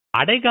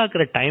அடை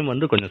காக்குற டைம்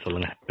வந்து கொஞ்சம்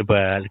சொல்லுங்க. இப்ப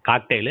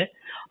cocktail,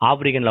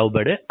 African love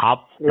bird,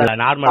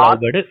 normal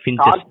love bird,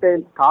 finches.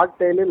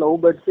 Cocktail, love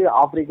birds,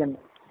 African,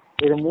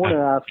 இது மூணு.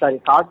 சாரி,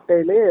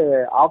 காக்டெயில்,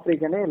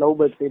 ஆப்பிரிக்கனு, லவ்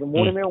பேர்ட்ஸ், இது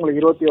மூணுமே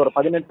உங்களுக்கு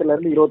 18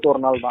 இருந்து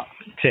 21 நாள் தான்.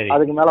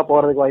 அதுக்கு மேல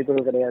போறதுக்கு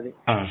வாய்ப்புகள் கிடையாது.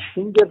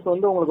 ஃபின்ச்சஸ்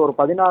வந்து உங்களுக்கு ஒரு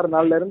 16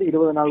 நாள்ல இருந்து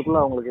 20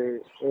 நாளுக்குள்ள உங்களுக்கு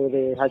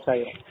இது ஹேட்ச்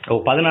ஆயிரும்.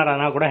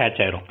 16 நாள் கூட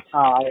ஹேட்ச் ஆயிரும்.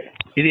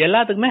 இது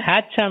எல்லாத்துக்குமே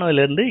ஹேட்ச்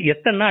ஆனதுல இருந்து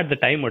எத்தனை நாள்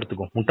அடுத்த டைம்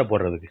எடுத்துக்கும் முட்டை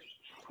போடுறதுக்கு?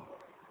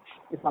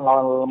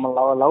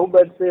 லவ்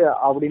பேர்ட்ஸ்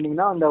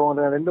அப்படின்னீங்கன்னா அந்த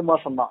ஒரு 2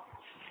 மாசம் தான்.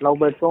 லவ்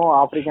பேர்ட்ஸும்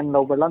ஆப்பிரிக்கன்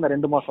லவ் பேர்ட்லாம் அந்த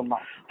 2 மாசம்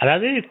தான்.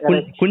 அதாவது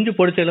குஞ்சு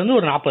பொரிச்சதுல இருந்து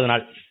ஒரு 40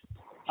 நாள்.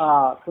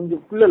 குஞ்சு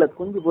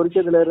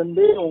பொரிச்சதுல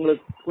இருந்து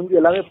உங்களுக்கு குஞ்சு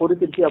எல்லாமே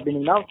பொரிச்சிருச்சு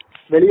அப்படின்னீங்கன்னா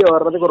வெளியே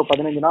வர்றதுக்கு ஒரு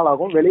 15 நாள்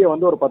ஆகும். வெளியே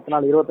வந்து ஒரு 10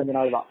 நாள், 25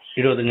 நாள் தான்.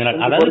 25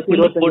 நாள். அதாவது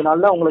 25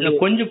 நாள்ல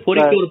உங்களுக்கு குஞ்சு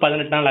பொரிக்க ஒரு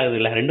 18 நாள் ஆகுது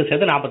இல்ல? ரெண்டும்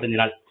சேர்த்து 45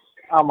 நாள்.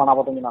 ஆமா,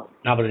 45 நாள்.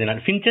 45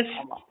 நாள். ஃபின்ச்சஸ்?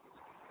 ஆமா,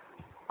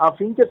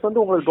 ஃபின்ச்சஸ்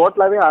வந்து உங்களுக்கு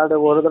டோட்டலாவே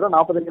ஒரு தடவை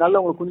 45 நாள்ல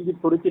உங்களுக்கு குஞ்சு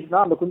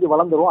பொரிச்சிட்டுனா அந்த குஞ்சு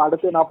வளர்ந்துரும்.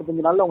 அடுத்து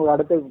 45 நாள்ல உங்களுக்கு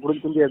அடுத்த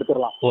குஞ்சு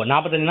எடுத்துடலாம்.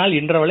 45 நாள்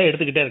இன்டர்வல்ல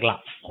எடுத்துக்கிட்டே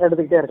இருக்கலாம்.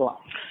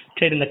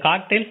 சரி, இந்த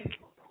காக்டெயில்?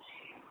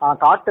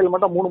 காக்டெயில்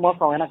மட்டும் 3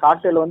 மாசம் ஆகும். ஏன்னா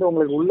காக்டெயில் வந்து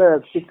உங்களுக்கு உள்ள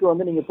ஸ்டிக்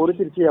வந்து நீங்க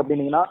பொரிச்சிருச்சு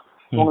அப்படின்னீங்கன்னா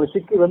உங்களுக்கு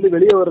ஸ்டிக் வந்து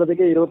வெளியே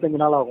வர்றதுக்கே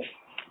 25 நாள் ஆகும்.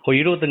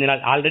 25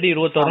 நாள். ஆல்ரெடி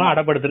 21 நாள்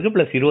அடப்படுத்திருக்கு,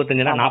 பிளஸ்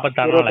 25 நாள்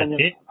 46 நாள்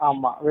ஆச்சு.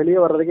 ஆமா, வெளியே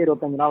வர்றதுக்கு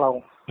 25 நாள்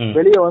ஆகும்.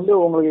 வெளியே வந்து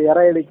உங்களுக்கு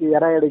இறை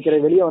அடிக்கிற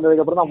வெளியே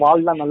வந்ததுக்கு அப்புறம் தான்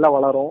வால்லாம் நல்லா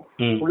வளரும்.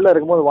 உள்ள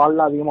இருக்கும்போது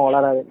வால்லாம் அதிகமா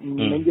வளராது.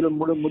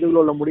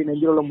 முதுகுல உள்ள முடி,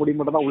 நெஞ்சில் உள்ள முடி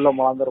மட்டும் தான் உள்ள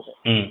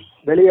வளர்ந்துருக்கும்.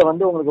 வெளியே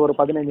வந்து உங்களுக்கு ஒரு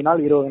 15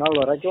 நாள் 20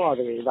 நாள் வரைக்கும்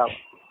அது இதாகும்.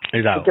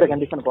 விற்கிற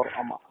கண்டிஷனுக்கு வரும்.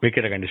 ஆமா,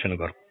 விற்கிற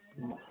கண்டிஷனுக்கு வரும்.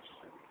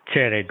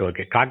 சரி, ரைட்,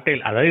 ஓகே.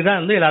 காக்டெயில் அதாவது இதான்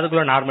வந்து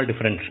எல்லாத்துக்குள்ள நார்மல்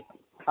டிஃபரன்ஸ்.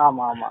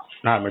 ஆமா ஆமா,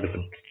 நார்மல்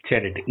டிஃபரன்ஸ்.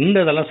 சரி, ரைட். இந்த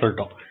இதெல்லாம்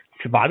சொல்லிட்டோம்.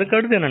 இப்போ அதுக்கு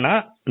அடுத்து என்னன்னா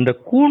இந்த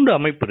கூண்டு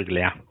அமைப்பு இருக்கு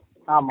இல்லையா?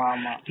 ஆமா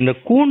ஆமா. இந்த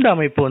கூண்டு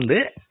அமைப்பு வந்து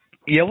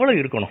எவ்வளவு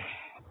இருக்கணும்?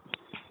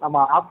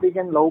 நம்ம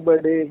ஆப்பிரிக்கன் லவ்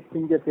பேர்டு,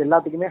 ஃபின்ச்சஸ்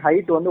எல்லாத்துக்குமே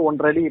ஹைட் வந்து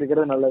 1.5 அடி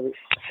இருக்கிறது நல்லது.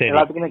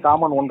 எல்லாத்துக்குமே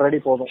காமன் 1.5 அடி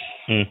போதும்.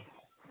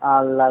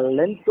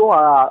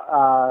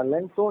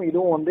 லென்த்தும்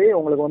இதுவும் வந்து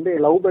உங்களுக்கு வந்து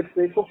லவ்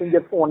பேர்ட்ஸுக்கும்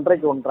ஃபின்ச்சஸ்க்கும்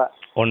 1.5க்கு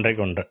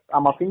 1.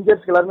 ஆமா,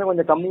 ஃபின்ச்சஸ் எல்லாருமே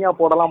கொஞ்சம் கம்மியா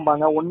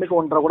போடலாம்பாங்க, 1க்கு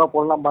 1.5 கூட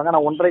போடலாம்பாங்க.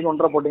 நான் 1.5க்கு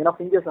 1.5 போட்டீங்கன்னா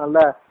ஃபின்ச்சஸ் நல்ல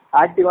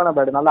ஆக்டிவான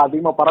பேர்டு, நல்லா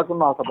அதிகமா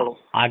பறக்கணும்னு ஆசைப்படும்.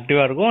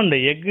 ஆக்டிவா இருக்கும். அந்த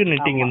எக்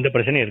நிட்டிங் எந்த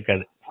பிரச்சனையும்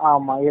இருக்காது.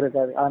 ஆமா,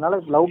 இருக்காது.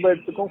 அதனால லவ்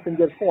பேர்ட்ஸுக்கும்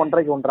ஃபின்ச்சஸ்க்கும்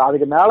 1.5க்கு 1.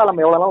 அதுக்கு மேல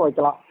நம்ம எவ்வளவு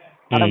வைக்கலாம்,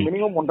 ஆனா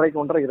மினிமம்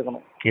 1.5க்கு 1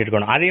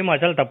 இருக்கணும். அதிகமா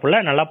வச்சாலும் தப்பு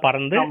இல்ல, நல்லா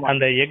பறந்து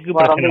அந்த எக்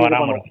பிரச்சனை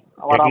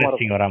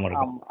வராம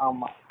இருக்கும்.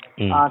 ஆமா,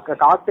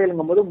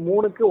 காக்டெயிலுங்கும் போது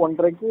 3க்கு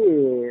 1.5க்கு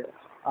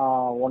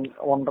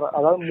 1.5,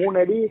 அதாவது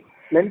 3 அடி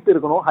லென்த்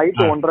இருக்கணும்,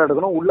 ஹைட் 1.5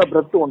 எடுக்கணும், உள்ள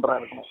பிரெத் 1.5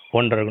 இருக்கணும்.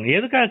 1.5 இருக்கணும்.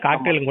 எதுக்காக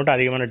காக்டெயிலுக்கு மட்டும்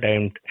அதிகமான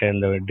டைம்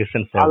இந்த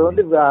டிஸ்டன்ஸ்? அது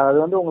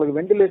வந்து உங்களுக்கு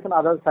வென்டிலேஷன்,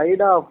 அதாவது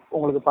சைடா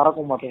உங்களுக்கு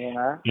பறக்கும்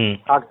பாத்துக்கோங்க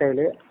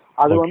காக்டெயில்.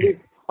 அது வந்து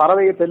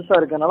பறவையே பெருசா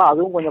இருக்கனால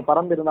அதுவும் கொஞ்சம்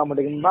பறந்து இருந்தா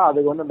மட்டும்தான்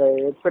அதுக்கு வந்து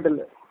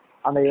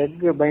அந்த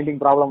எக் பைண்டிங்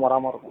ப்ராப்ளம்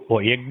வராம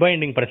இருக்கும். எக்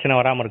பைண்டிங் பிரச்சனை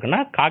வராம இருக்குன்னா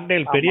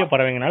காக்டெயில் பெரிய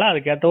பறவைங்கனால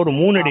அதுக்கேற்ற ஒரு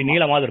 3 அடி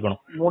நீளமாவது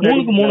இருக்கணும்.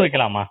 3க்கு 3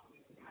 வைக்கலாமா?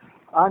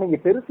 நீங்க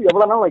பெருசு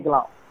எவ்வளவுனாலும்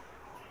வைக்கலாம்.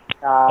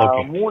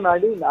 3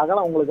 அடி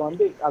அகலம் உங்களுக்கு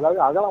வந்து, அதாவது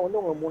அகலம் வந்து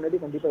உங்களுக்கு 3 அடி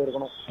கண்டிப்பா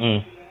இருக்கணும்.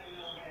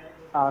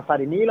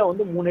 சாரி, நீளம்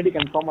வந்து 3 அடி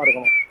கன்ஃபார்மா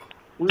இருக்கணும்.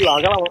 உள்ள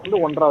அகலம் வந்து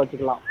 1.5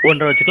 வச்சுக்கலாம்.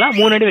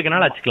 3 அடி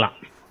வைக்கனால வச்சுக்கலாம்.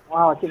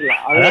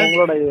 வச்சுக்கலாம். அது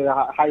உங்களோட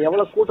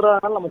எவ்வளவு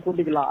கூட்டுறதுனால நம்ம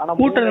கூட்டிக்கலாம். ஆனா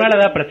கூட்டுறதுனால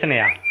ஏதாவது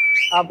பிரச்சனையா?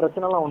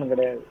 பிரச்சனை எல்லாம் ஒண்ணும்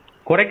கிடையாது.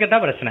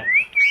 குறைக்கத்தான் பிரச்சனை.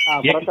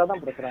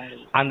 குறைச்சாதான் பிரச்சனை.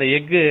 அந்த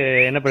எக்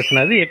என்ன பிரச்சனை?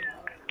 அது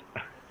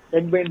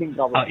egg binding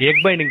problem.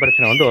 Egg binding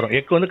பிரச்சனை வந்து வரும்.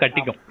 எக் வந்து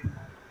கட்டிக்கும்.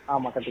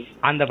 ஆமா,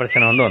 கட்டிக்கும். அந்த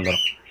பிரச்சனை வந்து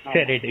வந்துடும்.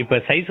 சரி, ரைட். இப்ப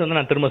சைஸ் வந்து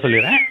நான் திரும்ப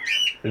சொல்லிடுறேன்.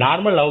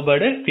 நார்மல் லவ்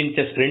பேர்டு,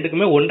 ஃபின்ச்சஸ்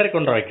ரெண்டுக்குமே 1.5க்கு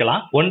 1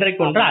 வைக்கலாம்.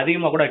 1.5க்கு 1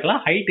 அதிகமா கூட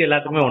வைக்கலாம். ஹைட்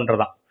எல்லாத்துக்குமே 1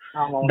 தான்.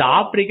 இந்த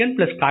ஆப்பிரிக்கன்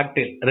பிளஸ்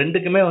காக்டெயில்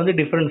ரெண்டுக்குமே வந்து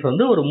டிஃபரன்ஸ்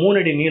வந்து ஒரு 3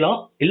 அடி நீளம்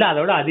இல்ல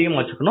அதோட அதிகமா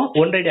வச்சுக்கணும்.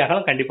 1.5 அடி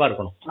அகலம் கண்டிப்பா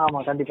இருக்கணும்.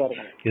 ஆமா, கண்டிப்பா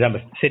இருக்கணும். இதான்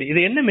பெஸ்ட். சரி,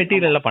 இது என்ன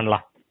மெட்டீரியல்ல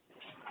பண்ணலாம்?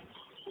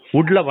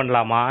 வுட்ல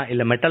பண்ணலாமா,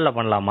 இல்ல மெட்டல்ல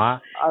பண்ணலாமா,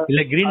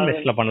 இல்ல கிரீன்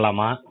மெஷ்ல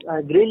பண்ணலாமா?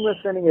 கிரீன்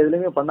மெஷ்ல நீங்க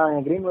எதுலயுமே பண்ணாங்க.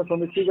 கிரீன் மெஷ்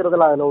வந்து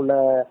சீக்கிரத்துல அதுல உள்ள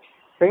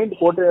பெயிண்ட்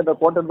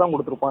கோட்டட் தான்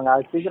கொடுத்துருப்பாங்க.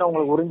 அது சீக்கிரம்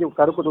உங்களுக்கு உறிஞ்சி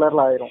கருப்பு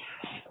கலர்ல ஆயிரும்.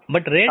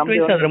 பட் ரேட்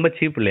வைஸ் அது ரொம்ப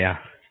சீப் இல்லையா?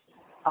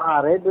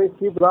 ரேட் வைஸ்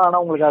சீப் தான். ஆனா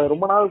உங்களுக்கு அது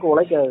ரொம்ப நாளுக்கு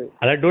உழைக்காது.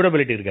 அதாவது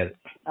டியூரபிலிட்டி இருக்காது.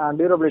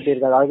 டியூரபிலிட்டி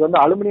இருக்காது. அதுக்கு வந்து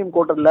அலுமினியம்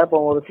கோட்டட்ல இப்போ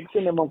ஒரு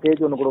 16 mm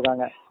கேஜ் ஒன்று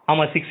கொடுக்காங்க.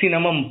 ஆமா, 16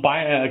 mm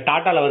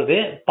டாட்டால வருது.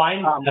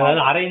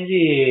 அதாவது அரேஞ்ச்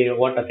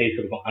ஓட்ட சைஸ்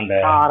இருக்கும். அந்த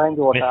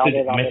அரேஞ்ச் ஓட்ட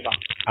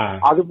அதேதான்.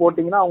 அது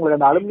போட்டீங்கன்னா உங்களுக்கு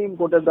அந்த அலுமினியம்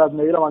கோட்டட்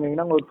அந்த இதுல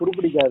வாங்கினீங்கன்னா உங்களுக்கு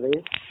துருப்பிடிக்காது.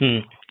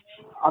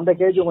 அந்த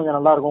கேஜ் கொஞ்சம்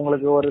நல்லா இருக்கும்.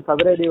 உங்களுக்கு ஒரு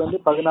சதுரடி வந்து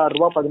 16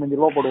 ரூபா 15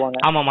 ரூபா போடுவாங்க.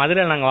 ஆமா,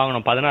 மதுரையில் நாங்க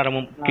வாங்கினோம்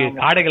 16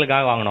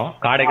 காடைகளுக்காக வாங்கினோம்.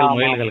 காடைகள்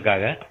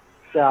முயல்களுக்காக.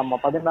 ஆமா,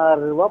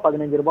 16 ரூபா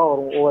 15 ரூபா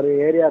வரும். ஒவ்வொரு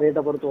ஏரியா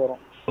ரேட்டை பொறுத்து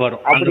வரும்.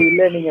 அப்படி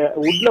இல்ல நீங்க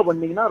வுட்ல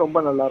பண்ணீங்கன்னா ரொம்ப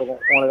நல்லா இருக்கும்.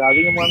 உங்களுக்கு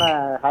அதிகமான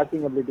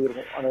ஹேச்சிங் அபிலிட்டி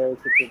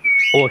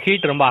இருக்கும்.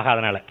 ஹீட் ரொம்ப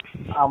ஆகாதனால.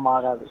 ஆமா,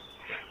 ஆகாது.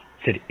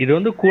 சரி, இது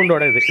வந்து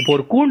கூண்டோட இது. இப்போ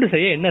ஒரு கூண்டு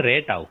செய்ய என்ன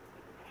ரேட் ஆகும்?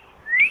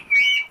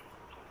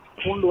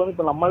 கூண்டு வந்து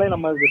இப்ப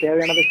நம்மளுக்கு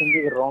தேவையானதை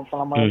செஞ்சுக்கிறோம். இப்ப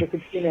நம்ம வந்து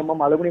 16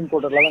 mm அலுமினியம்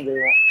கோட்டர்ல தான்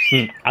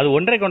செய்வோம். அது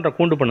 1.5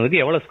 கூண்டு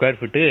பண்ணுறதுக்கு எவ்வளவு ஸ்கொயர்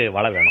ஃபீட்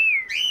வலை வேணும்?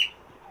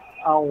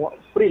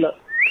 புரியல.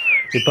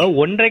 இப்போ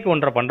 1.5க்கு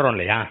 1.5 பண்றோம்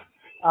இல்லையா?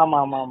 ஆமா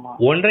ஆமா ஆமா.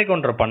 1.5க்கு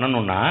 1.5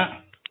 பண்ணணும்னா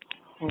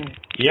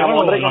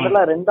 1.5க்கு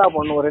 1.5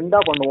 ரெண்டா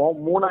பண்ணுவோம்.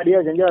 3 அடியா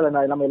செஞ்சு அதை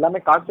நம்ம எல்லாமே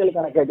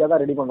காக்டெயிலுக்கான கேஜா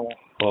தான் ரெடி பண்ணுவோம்.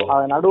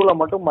 அதை நடுவுல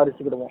மட்டும்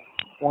மறிச்சுக்கிடுவோம்.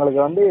 உங்களுக்கு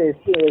வந்து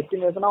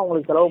எஸ்டிமேஷனா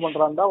உங்களுக்கு செலவு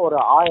பண்றா இருந்தா ஒரு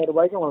 1000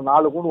 ரூபாய்க்கு உங்களுக்கு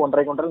 4 கூண்டு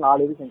 1.5க்கு 1.5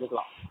 4 இது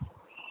செஞ்சுக்கலாம்.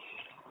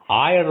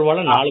 1000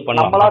 ரூபாயில 4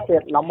 பண்ணலாம்.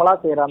 நம்மளா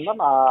செய்யறா இருந்தா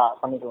நான்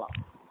பண்ணிக்கலாம்.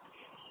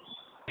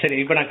 சரி,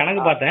 இப்ப நான்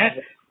கணக்கு பார்த்தேன்.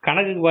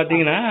 கணக்குக்கு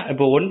பாத்தீங்கன்னா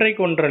இப்போ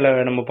 1.5க்கு 1.5ல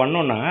நம்ம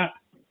பண்ணோம்னா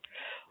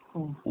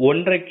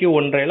 1.5க்கு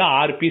 1.5ல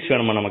 6 பீஸ்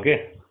வேணுமா நமக்கு?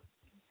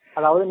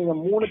 அதாவது நீங்க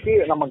 3க்கு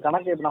நம்ம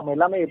கணக்கு நம்ம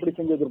எல்லாமே எப்படி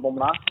செஞ்சு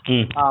வச்சிருப்போம்னா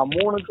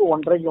 3க்கு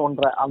 1.5க்கு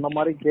 1.5 அந்த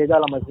மாதிரி கேஜா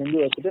நம்ம செஞ்சு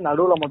வச்சுட்டு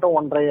நடுவுல மட்டும்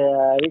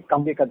 1.5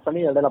 கம்பி கட்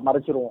பண்ணி இடையில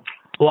மறைச்சிருவோம்.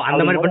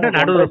 அந்த மாதிரி பண்ணிட்டு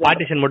நடுவுல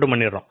பார்ட்டிஷன் மட்டும்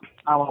பண்ணிடுறோம்.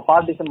 ஆமா,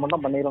 பார்ட்டிஷன்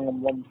மட்டும்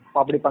பண்ணிடுவோம்.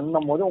 அப்படி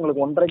பண்ணும்போது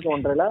உங்களுக்கு 1.5க்கு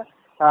 1.5ல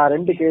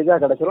 2 கேஜா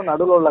கிடைச்சிரும்.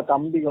 நடுவுல உள்ள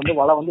கம்பிக்கு வந்து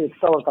வலை வந்து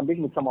எக்ஸ்ட்ரா ஒரு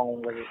கம்பிக்கு மிச்சமாகும்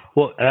உங்களுக்கு.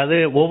 அதாவது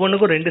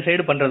ஒவ்வொன்றுக்கும் 2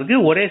 சைடு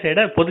பண்றதுக்கு ஒரே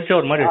சைட பொதிச்ச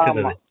ஒரு மாதிரி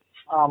வச்சிருந்தது.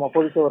 ஆமா,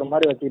 பொதிச்ச ஒரு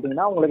மாதிரி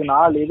வச்சுக்கிட்டீங்கன்னா உங்களுக்கு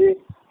 4 இது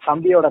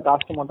கம்பியோட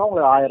காஸ்ட் மட்டும்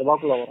உங்களுக்கு 1000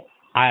 ரூபாய்க்குள்ள வரும்.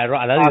 1000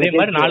 ரூபாய். அதாவது இதே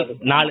மாதிரி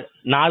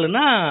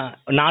 4னா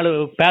 4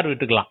 பேர்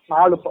விட்டுக்கலாம்.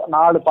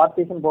 4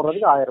 பார்ட்டிஷன்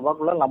போடுறதுக்கு 1000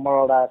 ரூபாய்க்குள்ள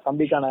நம்மளோட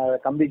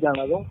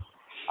கம்பிக்கானதும்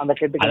அந்த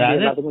கெட்டு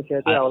எல்லாத்துக்கும்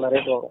சேர்த்து அவ்வளவு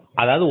ரேட் வரும்.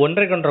 அதாவது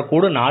 1.5க்கு 1.5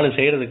 கூடு 4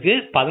 செய்யறதுக்கு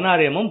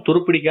 16 mm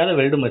துருப்பிடிக்காத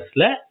வெல்டு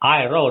மெஸ்ல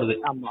 1000 ரூபாய் வருது.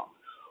 ஆமா,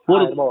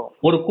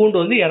 ஒரு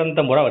கூண்டு வந்து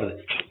 250 ரூபாய் வருது.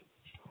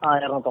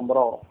 250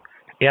 ரூபாய் வரும்.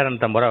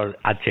 250 ரூபாய் வருது.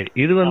 சரி,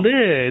 இது வந்து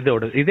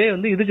இதோட இதே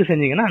வந்து இதுக்கு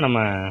செஞ்சீங்கன்னா நம்ம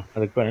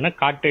அதுக்கு என்ன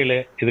காக்டெயில்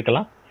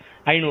இதுக்கெல்லாம்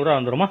 500 ரூபாய்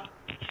வந்துருமா?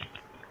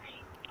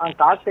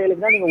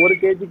 காக்டெயிலுக்கு தான் நீங்க 1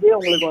 கேஜிக்கே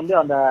உங்களுக்கு வந்து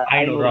அந்த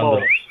 500 ரூபாய்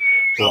வந்துரும்.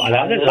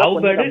 அதாவது லவ்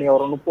பேர்டு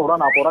ஒரு 30 ரூபா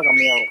 40 ரூபா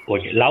கம்மியா வரும்.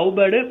 ஓகே, லவ்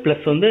பேர்டு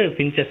பிளஸ் வந்து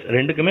ஃபின்ச்சஸ்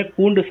ரெண்டுக்குமே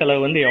கூண்டு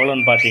செலவு வந்து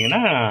எவ்வளோன்னு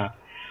பார்த்தீங்கன்னா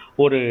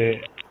ஒரு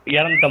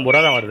 250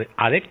 ரூபா தான் வருது.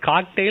 அதே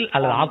காக்டெயில்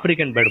அல்லது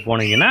ஆப்பிரிக்கன் பேர்டு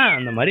போனீங்கன்னா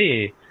அந்த மாதிரி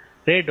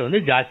ரேட் வந்து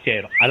ஜாஸ்தி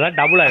ஆயிரும். அதாவது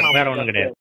டபுள் ஆயிரும், வேற ஒன்றும் கிடையாது.